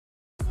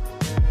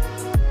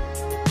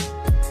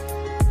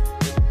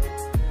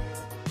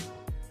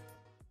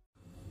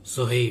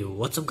So hey,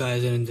 what's up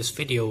guys, and in this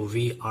video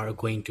we are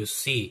going to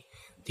see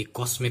the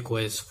Cosmic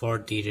OS for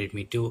the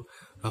Redmi 2.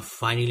 Now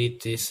finally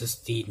this is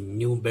the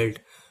new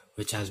build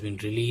which has been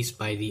released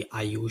by the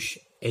Ayush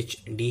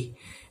HD,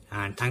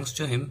 and thanks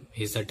to him,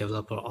 he's the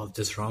developer of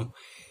this ROM.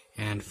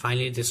 And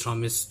finally this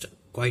ROM is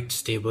quite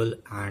stable,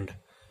 and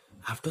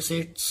I have to say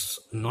it's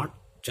not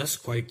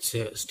just quite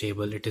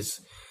stable, it is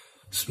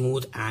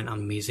smooth and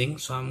amazing.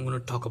 So I'm going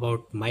to talk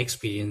about my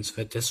experience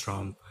with this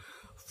ROM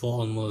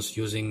for almost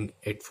using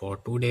it for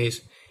 2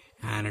 days,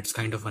 and it's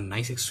kind of a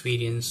nice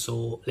experience.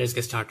 So let's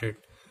get started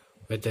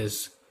with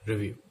this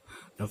review.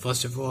 Now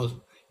first of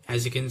all,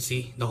 as you can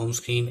see, the home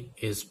screen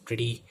is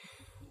pretty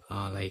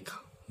like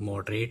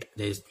moderate.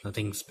 There's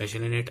nothing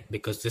special in it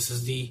because this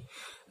is the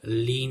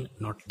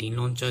not lean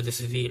launcher,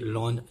 this is the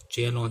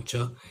launcher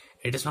launcher.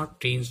 It is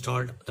not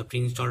pre-installed. The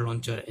pre-installed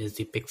launcher is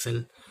the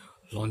Pixel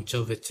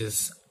launcher, which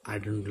is, I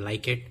don't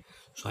like it,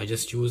 so I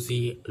just use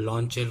the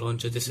launcher.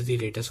 This is the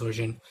latest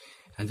version,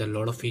 and there are a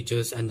lot of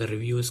features, and the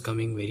review is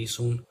coming very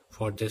soon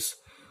for this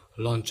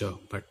launcher.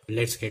 But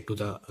let's get to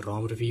the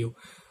ROM review.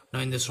 Now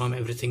in this ROM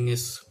everything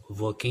is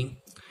working,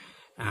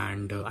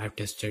 and I've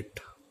tested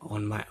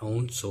on my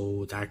own,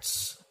 so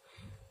that's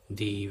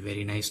the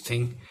very nice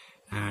thing.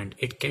 And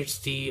it gets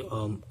the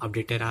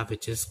updated app,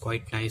 which is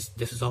quite nice.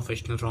 This is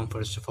official ROM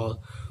first of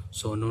all,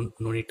 so no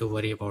need to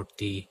worry about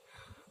the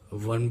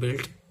one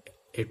build.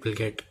 It will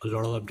get a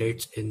lot of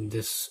updates in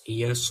this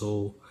year,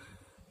 so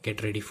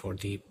get ready for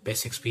the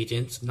best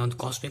experience. Now the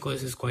Cosmic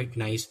OS is quite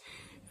nice.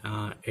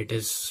 It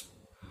is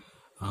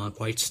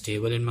quite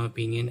stable in my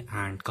opinion,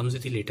 and comes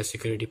with the latest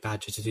security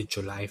patch, which is the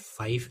July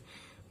 5,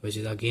 which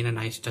is again a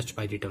nice touch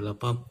by the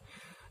developer.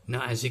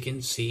 Now as you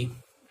can see,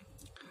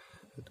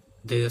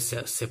 there is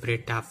a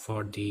separate tab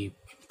for the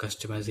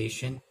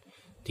customization,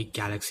 the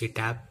Galaxy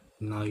tab.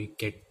 Now you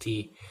get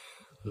the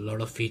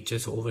lot of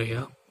features over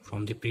here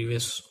from the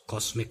previous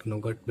Cosmic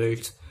Nougat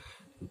builds,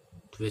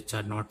 which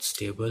are not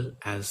stable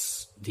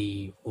as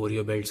the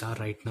Oreo builds are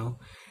right now.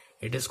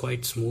 It is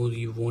quite smooth,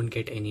 you won't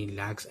get any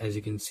lags. As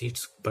you can see,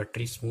 it's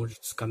buttery smooth,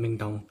 it's coming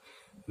down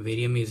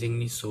very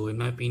amazingly, so in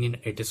my opinion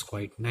it is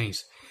quite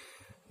nice.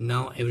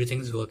 Now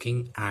everything is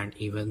working, and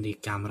even the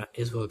camera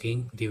is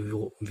working, the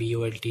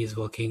VOLT is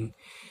working,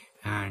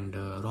 and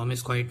ROM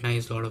is quite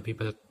nice. A lot of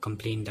people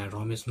complain that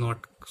ROM is not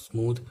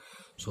smooth,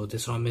 so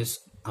this ROM is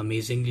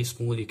amazingly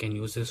smooth. You can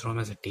use this ROM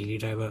as a daily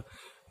driver.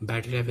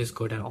 Battery life is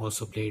good, and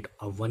also played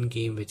one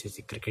game, which is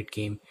the cricket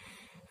game,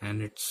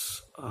 and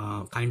it's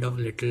kind of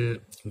little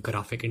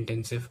graphic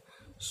intensive,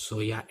 so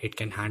yeah, it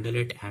can handle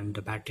it. And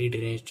the battery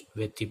drainage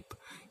with the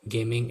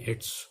gaming,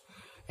 it's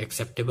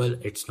acceptable.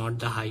 It's not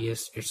the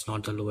highest, it's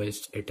not the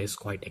lowest, it is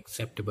quite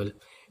acceptable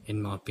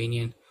in my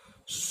opinion,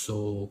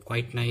 so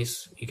quite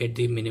nice. You get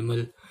the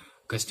minimal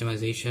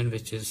customization,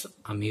 which is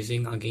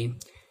amazing again.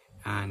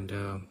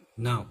 And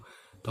now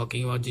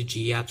talking about the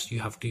G apps, you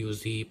have to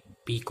use the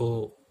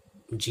Pico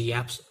G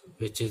apps,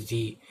 which is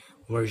the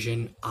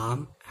version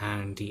ARM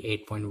and the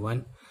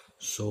 8.1.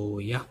 so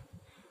yeah,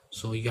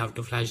 so you have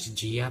to flash the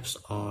G apps,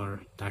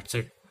 or that's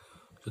it.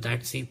 So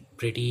that's the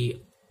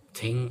pretty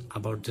thing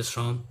about this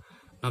ROM.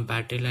 Now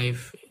battery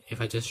life,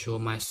 if I just show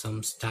my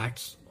some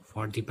stats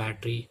for the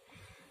battery,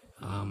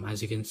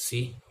 as you can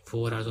see,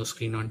 4 hours of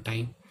screen on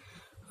time.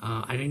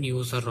 I didn't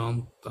use the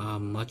ROM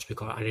much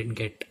because I didn't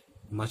get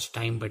much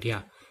time, but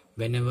yeah,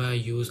 whenever I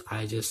use,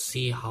 I just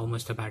see how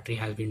much the battery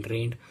has been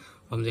drained.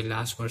 From the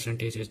last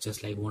percentage, it's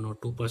just like 1 or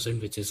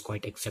 2%, which is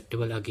quite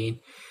acceptable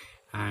again.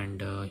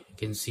 And you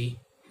can see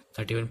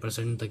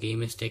 31% the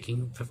game is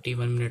taking,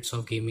 51 minutes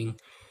of gaming,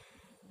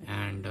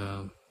 and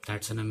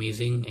that's an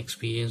amazing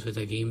experience with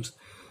the games.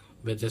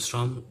 With this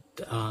ROM,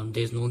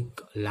 there's no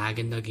lag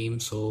in the game,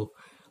 so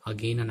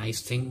again a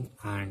nice thing.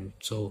 And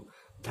so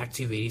that's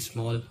a very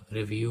small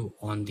review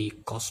on the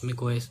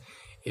Cosmic OS.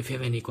 If you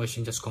have any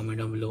questions, just comment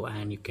down below,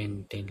 and you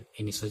can tell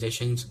any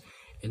suggestions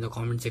in the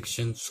comment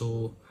section.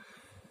 So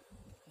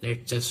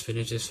let's just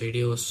finish this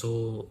video.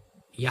 So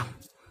yeah,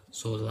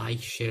 so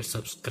like, share,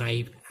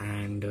 subscribe,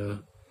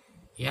 and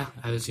yeah,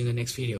 I will see you in the next video.